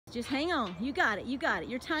Just hang on. You got it. You got it.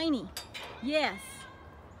 You're tiny. Yes.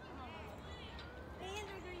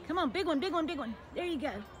 Come on, big one, big one, big one. There you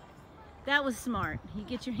go. That was smart. You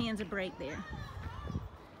get your hands a break there.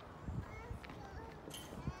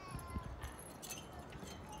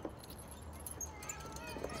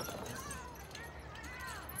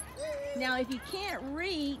 Now, if you can't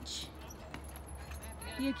reach,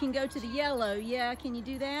 you can go to the yellow. Yeah, can you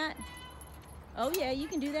do that? Oh yeah, you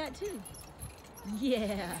can do that too. Yeah. All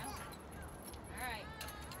right.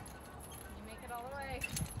 Can you make it all the way?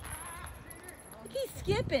 Look, he's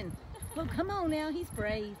skipping. Well, come on now, he's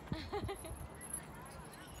brave.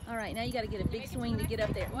 All right, now you got to get a big swing to get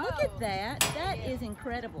up there. Whoa. Look at that. That is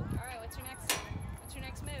incredible. All right, what's your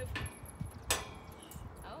next move?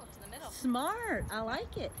 Oh, to the middle. Smart. I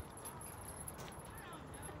like it.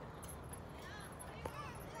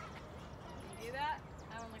 Can you do that?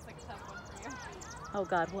 That one looks like a tough one for you. Oh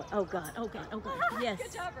God, what? Oh God, oh God, oh God. Yes.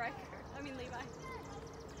 Good job, Riker. I mean, Levi.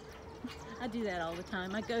 I do that all the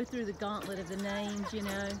time. I go through the gauntlet of the names, you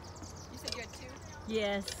know. You said you had 2?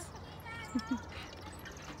 Yes.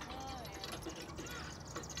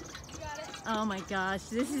 Oh my gosh,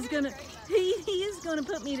 this is gonna, he is gonna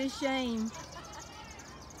put me to shame.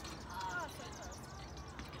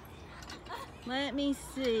 Let me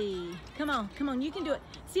see. Come on, you can do it.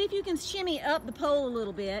 See if you can shimmy up the pole a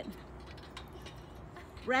little bit.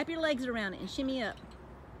 Wrap your legs around it and shimmy up.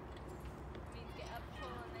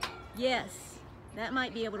 Yes, that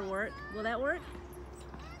might be able to work. Will that work?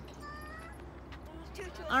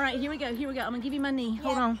 All right, here we go, here we go. I'm gonna give you my knee.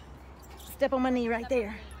 Hold on. Step on my knee right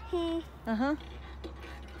there. Uh-huh.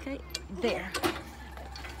 Okay, there.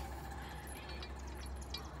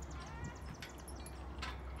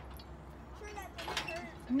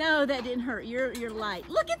 No, that didn't hurt. You're light.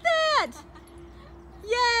 Look at that!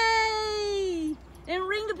 Yay! And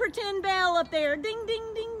ring the pretend bell up there. Ding,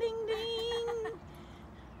 ding, ding, ding, ding.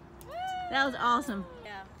 That was awesome.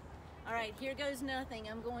 Yeah. All right, here goes nothing.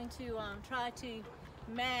 I'm going to try to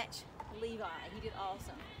match Levi. He did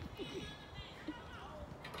awesome.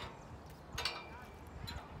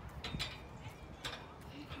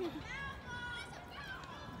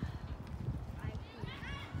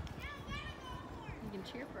 You can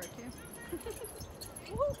cheer for it too.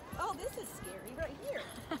 Woo. Oh, this is scary right here.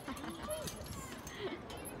 Jesus.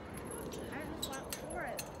 I just went for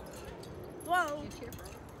it. Whoa. You cheer for it?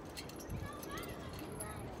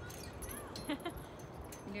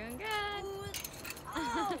 You're doing good.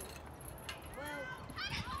 Oh. Well, I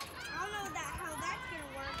don't know how that's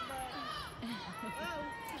gonna work, but whoa.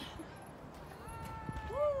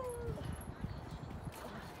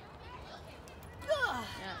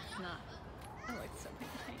 Yeah, it's not. It looks so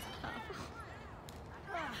tough.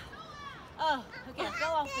 Oh, okay, go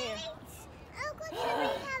off there. Oh, good. Should we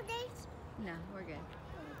have this? No, we're good.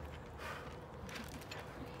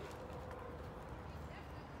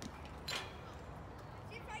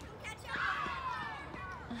 See if I can catch up.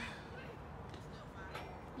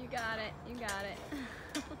 You got it. You got it.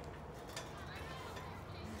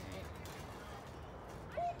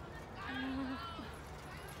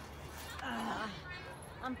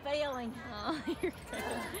 I'm failing. Oh, you're good.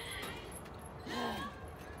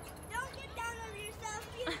 Don't get down on yourself.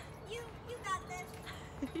 You got this.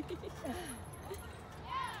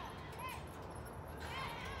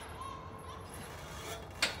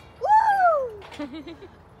 Woo! Got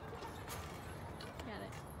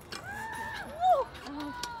it. Woo!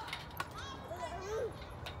 Oh.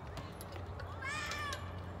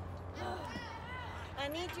 I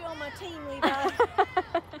need you on my team, Levi.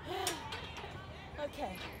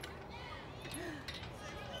 Okay.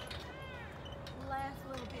 Last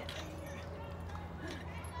little bit.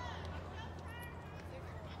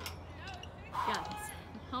 Got this.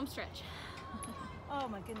 Home stretch. Oh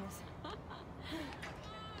my goodness. I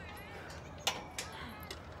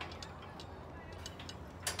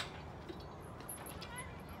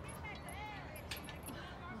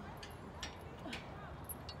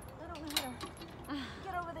don't know how to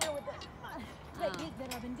get over there with the technique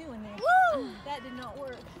that I've been doing there. Woo! That did not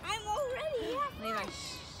work. I'm already halfway. Levi.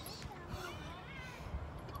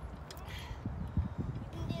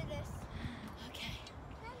 You can do this. Okay.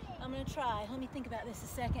 I'm gonna try. Let me think about this a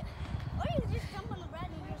second. Or you can just jump on the red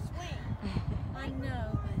and just swing. I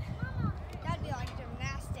know, but That'd be like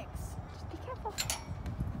gymnastics. Just be careful.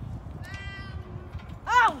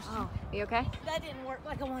 oh, Oh, you okay? that didn't work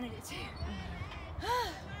like I wanted it to. You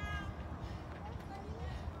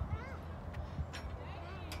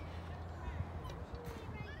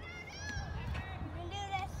can do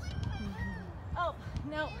this. Oh,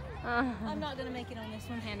 no. I'm not going to make it on this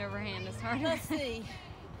one. Hand over hand is hard. Let's see.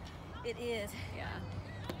 It is. Yeah.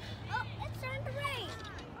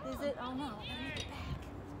 Oh no, I gotta make it back.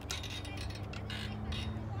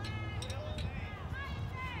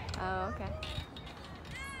 Oh, okay.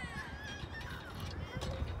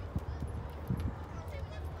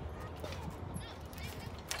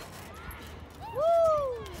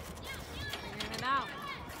 Woo! Figuring it out.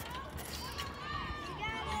 You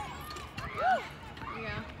got it.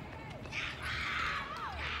 Yeah.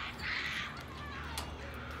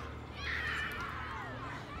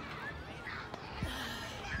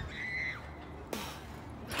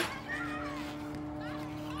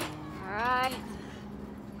 All right.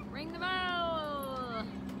 Ring the bell.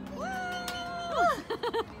 Woo! These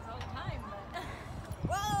all the time, but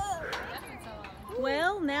Whoa! that's been so long.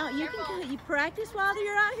 Well, now you can practice while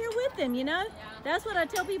you're out here with them, you know? Yeah. That's what I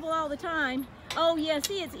tell people all the time. Oh yeah,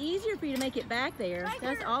 see, it's easier for you to make it back there. Right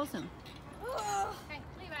That's here. awesome. Oh. Hey,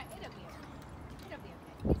 Levi, it'll be okay. It'll be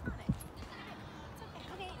okay. He's on it. It's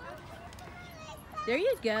okay. Okay. There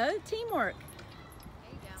you go, teamwork.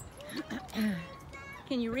 There you go.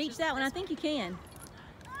 Can you reach that one? I think you can.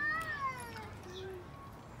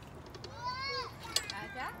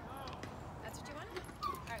 Like that? That's what you want?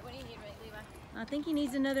 All right, what do you need, Levi? I think he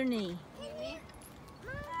needs another knee. You need me?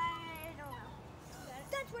 I don't know.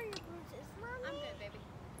 That's where your bruise is. Mommy. I'm good, baby.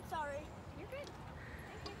 Sorry. You're good.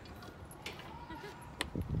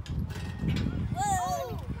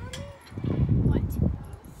 Whoa! What?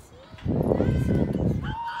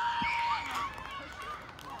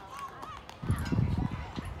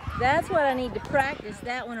 That's what I need to practice,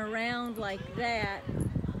 that one around like that.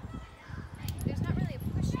 There's not really a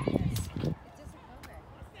push in this. It doesn't go there.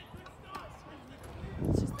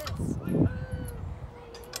 It's just this. Now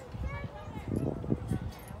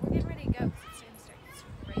we're getting ready to go because it's going to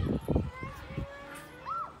start raining.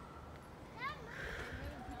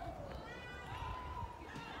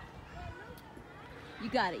 You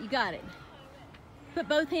got it, you got it. Put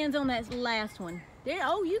both hands on that last one. There,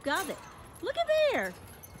 oh, you got it. Look at there.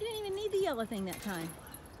 You didn't even need the yellow thing that time.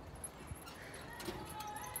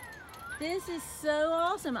 This is so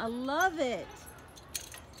awesome. I love it.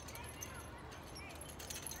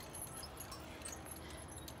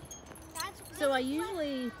 So I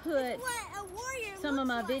usually put some of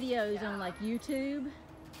my videos on like YouTube.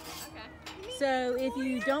 Okay. So if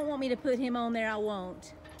you don't want me to put him on there, I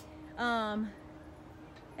won't.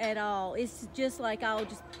 At all. It's just like I'll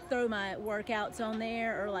just throw my workouts on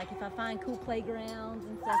there, or like if I find cool playgrounds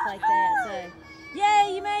and stuff like that. So,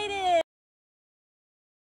 yay, you made it!